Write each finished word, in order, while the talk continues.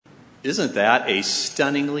Isn't that a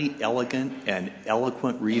stunningly elegant and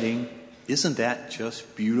eloquent reading? Isn't that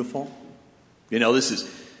just beautiful? You know,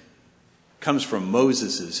 comes from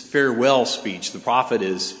Moses' farewell speech. The prophet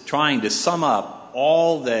is trying to sum up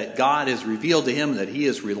all that God has revealed to him, that he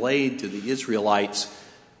has relayed to the Israelites.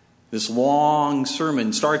 This long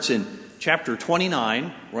sermon starts in chapter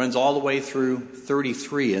 29, runs all the way through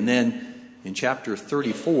 33. And then in chapter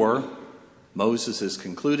 34, Moses has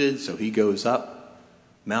concluded, so he goes up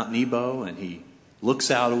Mount Nebo and he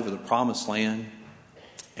looks out over the promised land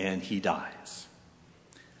and he dies.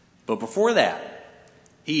 But before that,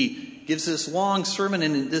 he gives this long sermon,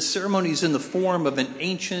 and this ceremony is in the form of an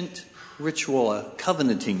ancient ritual, a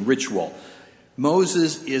covenanting ritual.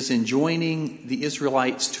 Moses is enjoining the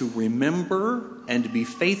Israelites to remember and to be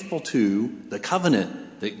faithful to the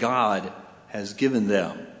covenant that God has given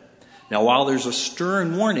them. Now, while there's a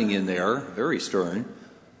stern warning in there, very stern,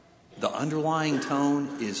 the underlying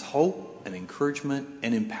tone is hope and encouragement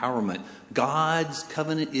and empowerment. God's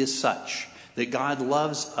covenant is such that God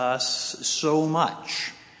loves us so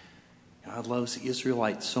much. God loves the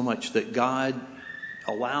Israelites so much that God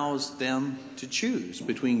allows them to choose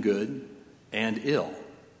between good and ill.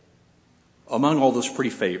 Among all those pretty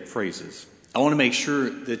phrases, I want to make sure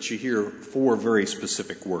that you hear 4 very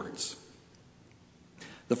specific words.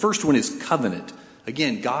 The first one is covenant.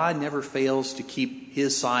 Again, God never fails to keep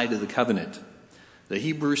his side of the covenant. The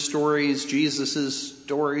Hebrew stories, Jesus'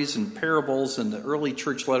 stories and parables, and the early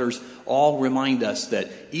church letters all remind us that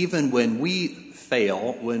even when we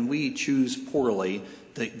fail, when we choose poorly,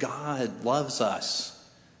 that God loves us.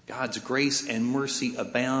 God's grace and mercy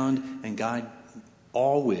abound, and God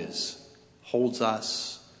always holds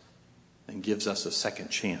us and gives us a second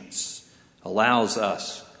chance, allows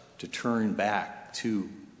us to turn back to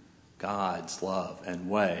God's love and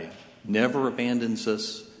way, never abandons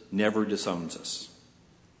us, never disowns us.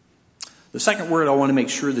 The second word I want to make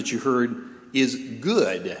sure that you heard is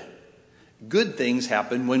good. Good things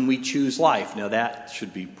happen when we choose life. Now that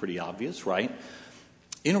should be pretty obvious, right?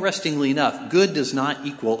 Interestingly enough, good does not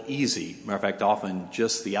equal easy. Matter of fact, often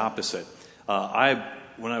just the opposite.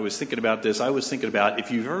 When I was thinking about this, I was thinking about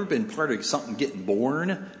if you've ever been part of something getting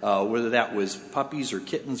born, whether that was puppies or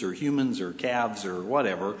kittens or humans or calves or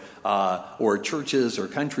whatever, or churches or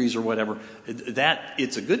countries or whatever, that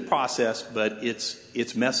it's a good process, but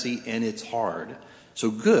it's messy and it's hard.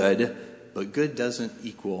 So good, but good doesn't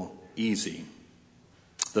equal easy.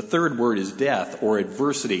 The third word is death or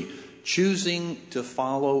adversity, choosing to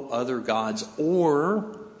follow other gods,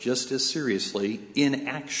 or just as seriously,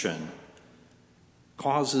 inaction.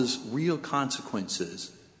 Causes real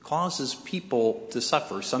consequences, causes people to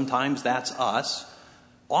suffer. Sometimes that's us.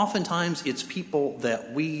 Oftentimes it's people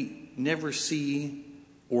that we never see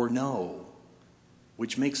or know,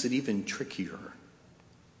 which makes it even trickier.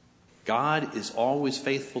 God is always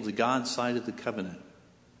faithful to God's side of the covenant.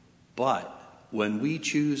 But when we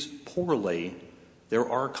choose poorly, there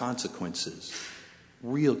are consequences,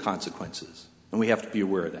 real consequences, and we have to be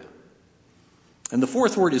aware of that. And the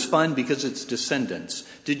fourth word is fun because it's descendants.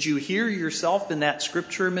 Did you hear yourself in that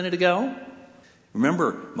scripture a minute ago?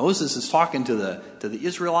 Remember, Moses is talking to the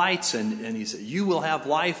Israelites, and he said, you will have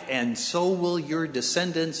life, and so will your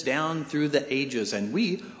descendants down through the ages. And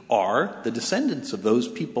we are the descendants of those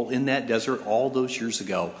people in that desert all those years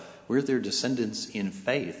ago. We're their descendants in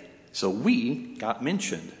faith. So we got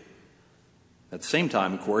mentioned. At the same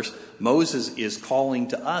time, of course, Moses is calling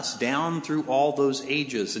to us down through all those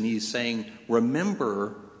ages, and he's saying,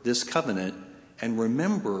 remember this covenant and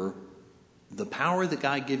remember the power that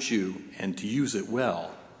God gives you and to use it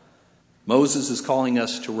well. Moses is calling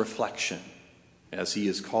us to reflection, as he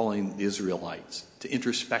is calling the Israelites, to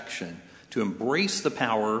introspection, to embrace the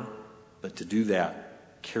power, but to do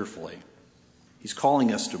that carefully. He's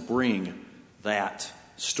calling us to bring that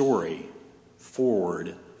story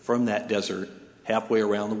forward from that desert halfway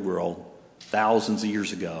around the world, thousands of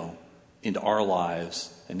years ago, into our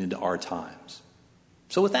lives and into our times.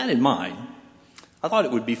 So with that in mind, I thought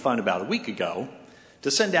it would be fun about a week ago to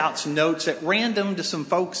send out some notes at random to some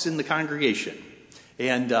folks in the congregation.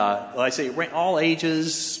 And I say all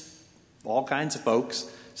ages, all kinds of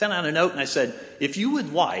folks, sent out a note and I said, if you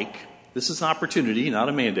would like, this is an opportunity, not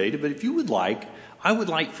a mandate, but if you would like, I would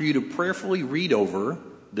like for you to prayerfully read over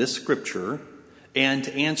this scripture and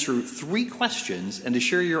to answer 3 questions and to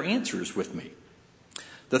share your answers with me.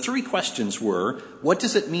 The 3 questions were, what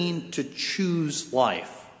does it mean to choose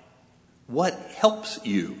life? What helps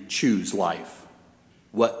you choose life?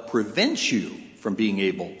 What prevents you from being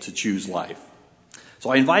able to choose life? So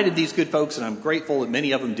I invited these good folks, and I'm grateful that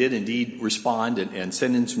many of them did indeed respond and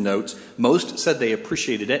send in some notes. Most said they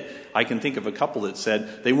appreciated it. I can think of a couple that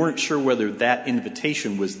said they weren't sure whether that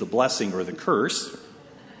invitation was the blessing or the curse.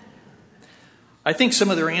 I think some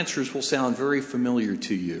of their answers will sound very familiar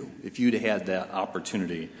to you if you'd had that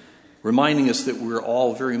opportunity, reminding us that we're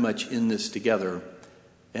all very much in this together.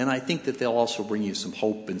 And I think that they'll also bring you some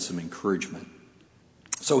hope and some encouragement.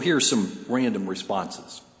 So here's some random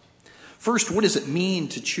responses. First, what does it mean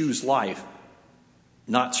to choose life?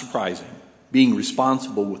 Not surprising. Being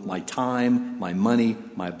responsible with my time, my money,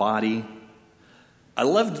 my body. I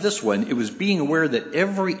loved this one. It was being aware that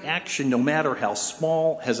every action, no matter how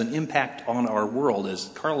small, has an impact on our world.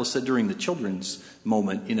 As Carla said during the children's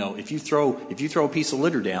moment, if you throw a piece of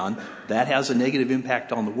litter down, that has a negative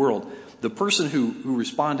impact on the world. The person who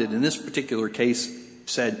responded in this particular case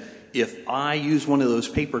said, if I use one of those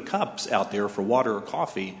paper cups out there for water or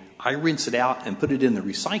coffee, I rinse it out and put it in the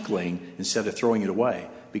recycling instead of throwing it away,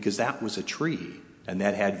 because that was a tree and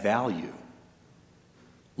that had value.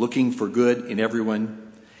 Looking for good in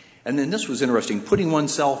everyone. And then this was interesting, putting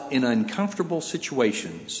oneself in uncomfortable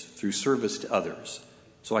situations through service to others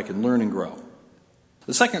so I can learn and grow.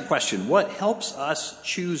 The second question, what helps us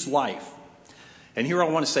choose life? And here I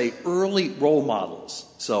want to say early role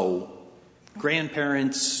models. So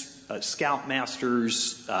grandparents,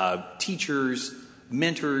 scoutmasters, teachers,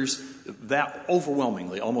 mentors, that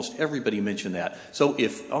overwhelmingly, almost everybody mentioned that. So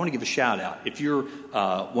I want to give a shout out. If you're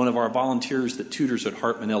one of our volunteers that tutors at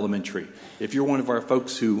Hartman Elementary, if you're one of our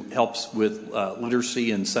folks who helps with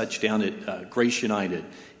literacy and such down at Grace United,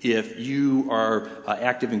 if you are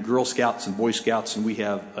active in Girl Scouts and Boy Scouts, and we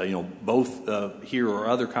have both here or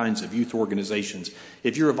other kinds of youth organizations,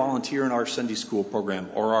 if you're a volunteer in our Sunday school program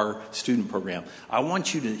or our student program, I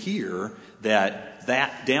want you to hear that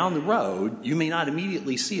down the road, you may not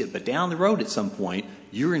immediately see it, but down the road at some point,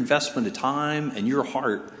 your investment of time and your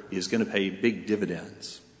heart is going to pay big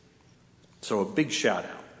dividends. So a big shout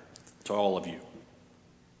out to all of you.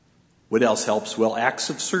 What else helps? Well, acts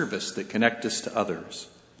of service that connect us to others.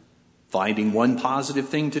 Finding one positive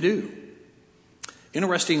thing to do.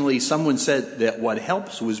 Interestingly, someone said that what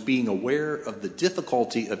helps was being aware of the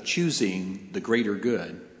difficulty of choosing the greater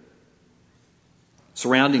good.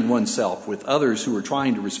 Surrounding oneself with others who are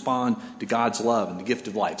trying to respond to God's love and the gift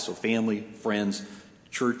of life. So family, friends,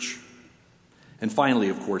 church. And finally,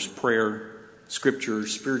 of course, prayer, scripture,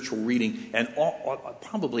 spiritual reading. And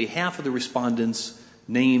probably half of the respondents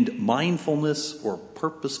named mindfulness or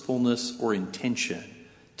purposefulness or intention.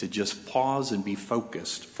 To just pause and be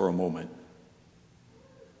focused for a moment.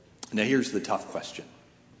 Now here's the tough question.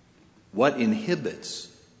 What inhibits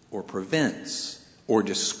or prevents or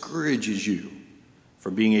discourages you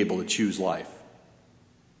from being able to choose life?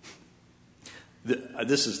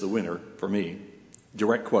 This is the winner for me.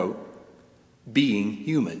 Direct quote, being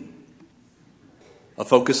human. A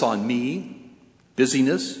focus on me,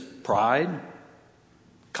 busyness, pride,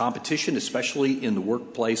 competition, especially in the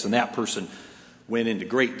workplace, and that person went into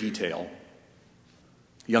great detail.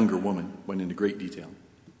 Younger woman went into great detail.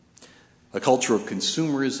 A culture of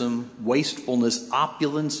consumerism, wastefulness,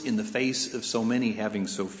 opulence in the face of so many having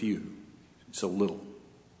so few, so little.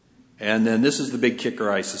 And then this is the big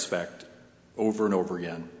kicker, I suspect, over and over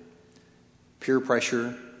again. Peer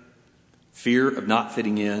pressure, fear of not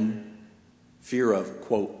fitting in, fear of,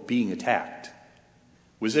 quote, being attacked. It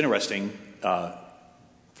was interesting.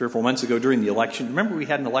 3 or 4 months ago during the election. Remember we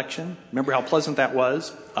had an election? Remember how pleasant that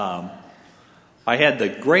was? I had the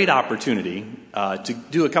great opportunity to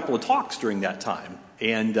do a couple of talks during that time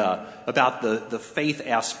and about the faith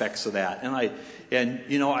aspects of that. And I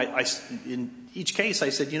in each case I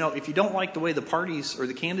said, if you don't like the way the parties or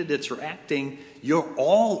the candidates are acting, you're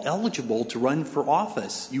all eligible to run for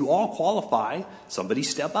office. You all qualify. Somebody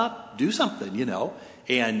step up, do something,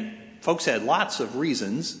 And folks had lots of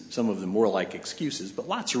reasons, some of them more like excuses, but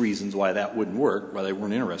lots of reasons why that wouldn't work, why they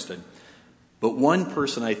weren't interested. But one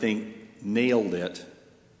person, I think, nailed it.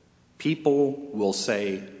 People will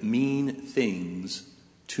say mean things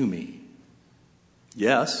to me.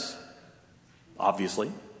 Yes,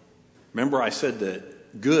 obviously. Remember I said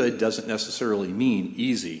that good doesn't necessarily mean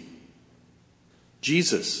easy.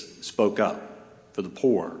 Jesus spoke up for the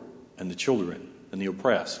poor and the children and the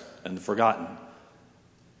oppressed and the forgotten.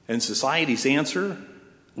 And society's answer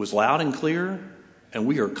was loud and clear, and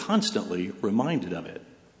we are constantly reminded of it.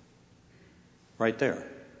 Right there.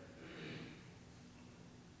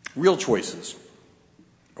 Real choices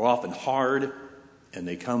are often hard, and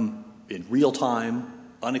they come in real time,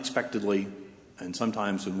 unexpectedly, and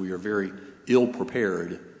sometimes when we are very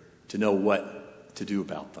ill-prepared to know what to do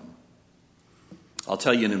about them. I'll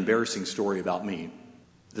tell you an embarrassing story about me.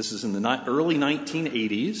 This is in the early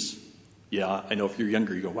 1980s. Yeah, I know if you're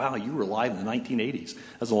younger, you go, wow, you were alive in the 1980s.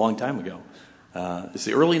 That's a long time ago. It's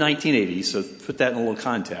the early 1980s, so put that in a little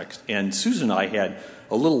context. And Susan and I had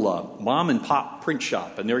a little mom and pop print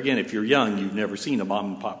shop. And there again, if you're young, you've never seen a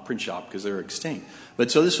mom and pop print shop because they're extinct. But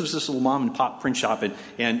so this was this little mom and pop print shop, and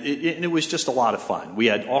it was just a lot of fun. We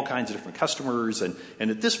had all kinds of different customers, and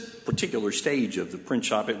at this particular stage of the print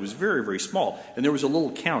shop, it was very, very small. And there was a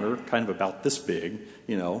little counter, kind of about this big,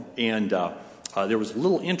 and there was a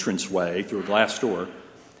little entranceway through a glass door,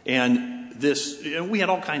 and we had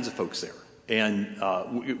all kinds of folks there. And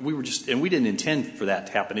we were just, and we didn't intend for that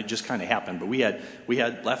to happen. It just kind of happened. But we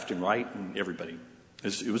had left and right and everybody.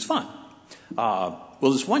 It was fun. Well,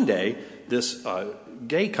 this one day, this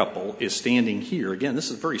gay couple is standing here. Again, this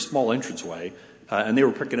is a very small entranceway, and they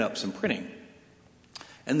were picking up some printing.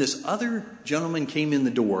 And this other gentleman came in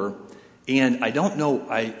the door, and I don't know,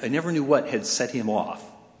 I never knew what had set him off.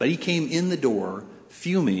 But he came in the door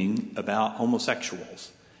fuming about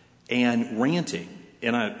homosexuals and ranting.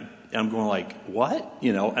 And I'm going like, what?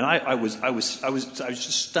 And I was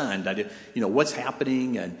just stunned. I did, what's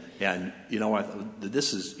happening? And I thought,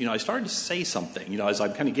 this is, I started to say something, as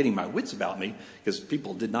I'm kind of getting my wits about me, because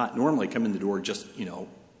people did not normally come in the door just,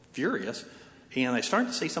 furious. And I started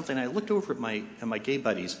to say something. I looked over at my gay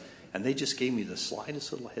buddies, and they just gave me the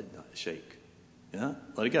slightest little head shake. Yeah,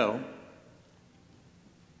 let it go.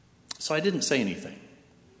 So I didn't say anything.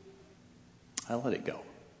 I let it go.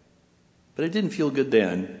 But it didn't feel good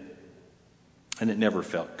then, and it never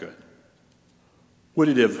felt good. Would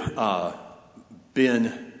it have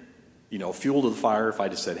been, fuel to the fire if I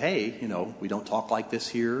just said, hey, we don't talk like this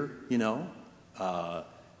here, here are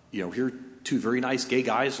two very nice gay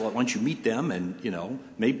guys, why don't you meet them? And,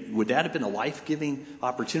 maybe would that have been a life-giving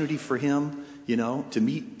opportunity for him, to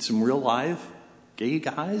meet some real live gay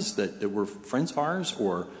guys that were friends of ours?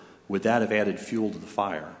 Or would that have added fuel to the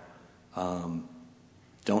fire?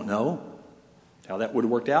 Don't know how that would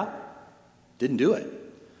have worked out. Didn't do it.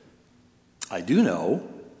 I do know,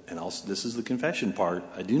 and this is the confession part,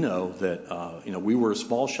 I do know that, we were a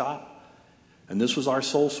small shop, and this was our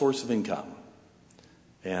sole source of income.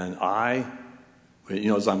 And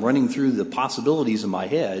as I'm running through the possibilities in my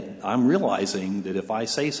head, I'm realizing that if I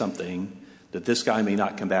say something, that this guy may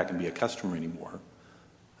not come back and be a customer anymore.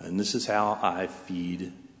 And this is how I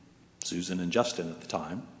feed Susan and Justin at the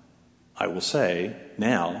time. I will say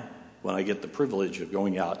now, when I get the privilege of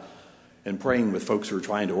going out and praying with folks who are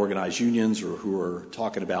trying to organize unions or who are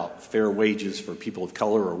talking about fair wages for people of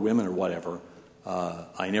color or women or whatever,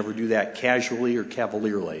 I never do that casually or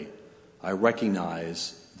cavalierly. I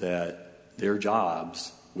recognize that their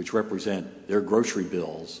jobs, which represent their grocery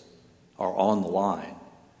bills, are on the line.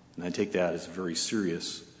 And I take that as a very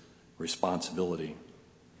serious responsibility.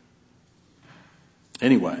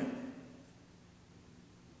 Anyway,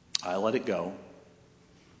 I let it go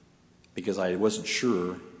because I wasn't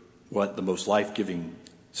sure what the most life-giving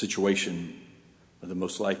situation or the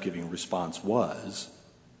most life-giving response was.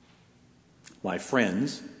 My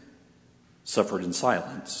friends suffered in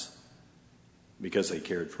silence because they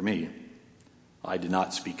cared for me. I did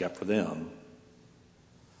not speak up for them.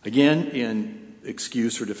 Again, in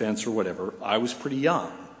excuse or defense or whatever, I was pretty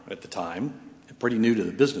young at the time, and pretty new to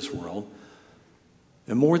the business world.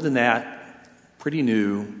 And more than that, pretty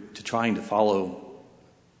new to trying to follow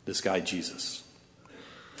this guy Jesus.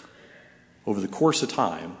 Over the course of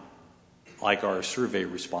time, like our survey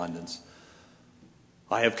respondents,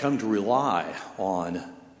 I have come to rely on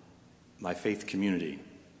my faith community,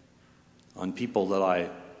 on people that I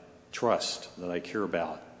trust, that I care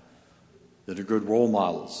about, that are good role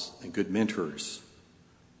models and good mentors,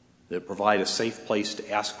 that provide a safe place to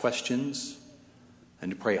ask questions and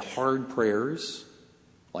to pray hard prayers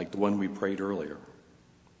like the one we prayed earlier.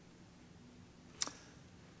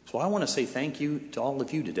 So I want to say thank you to all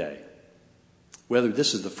of you today. Whether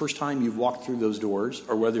this is the first time you've walked through those doors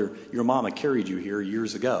or whether your mama carried you here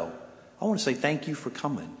years ago, I want to say thank you for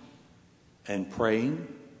coming and praying,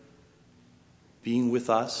 being with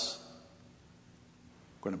us.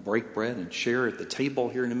 We're going to break bread and share at the table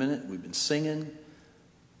here in a minute. We've been singing.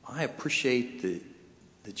 I appreciate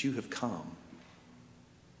that you have come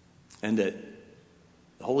and that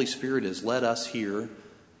the Holy Spirit has led us here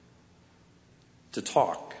to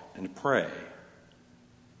talk and pray,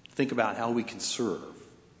 think about how we can serve.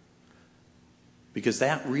 Because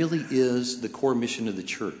that really is the core mission of the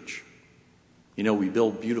church. We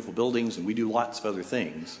build beautiful buildings and we do lots of other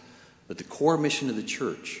things. But the core mission of the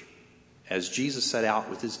church, as Jesus set out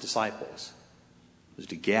with his disciples, was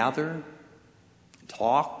to gather,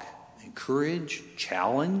 talk, encourage,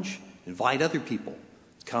 challenge, invite other people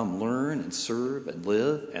to come learn and serve and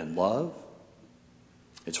live and love.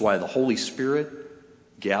 It's why the Holy Spirit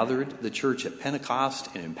gathered the church at Pentecost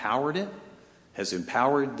and empowered it, has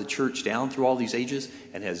empowered the church down through all these ages,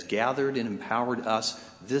 and has gathered and empowered us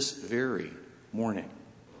this very morning.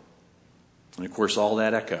 And of course, all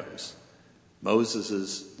that echoes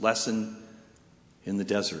Moses' lesson in the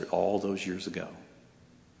desert all those years ago.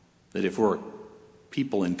 That if we're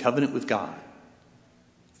people in covenant with God,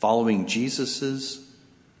 following Jesus'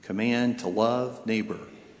 command to love neighbor,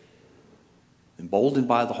 emboldened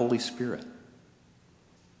by the Holy Spirit,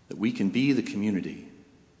 that we can be the community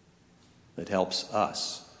that helps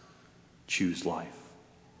us choose life.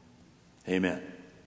 Amen.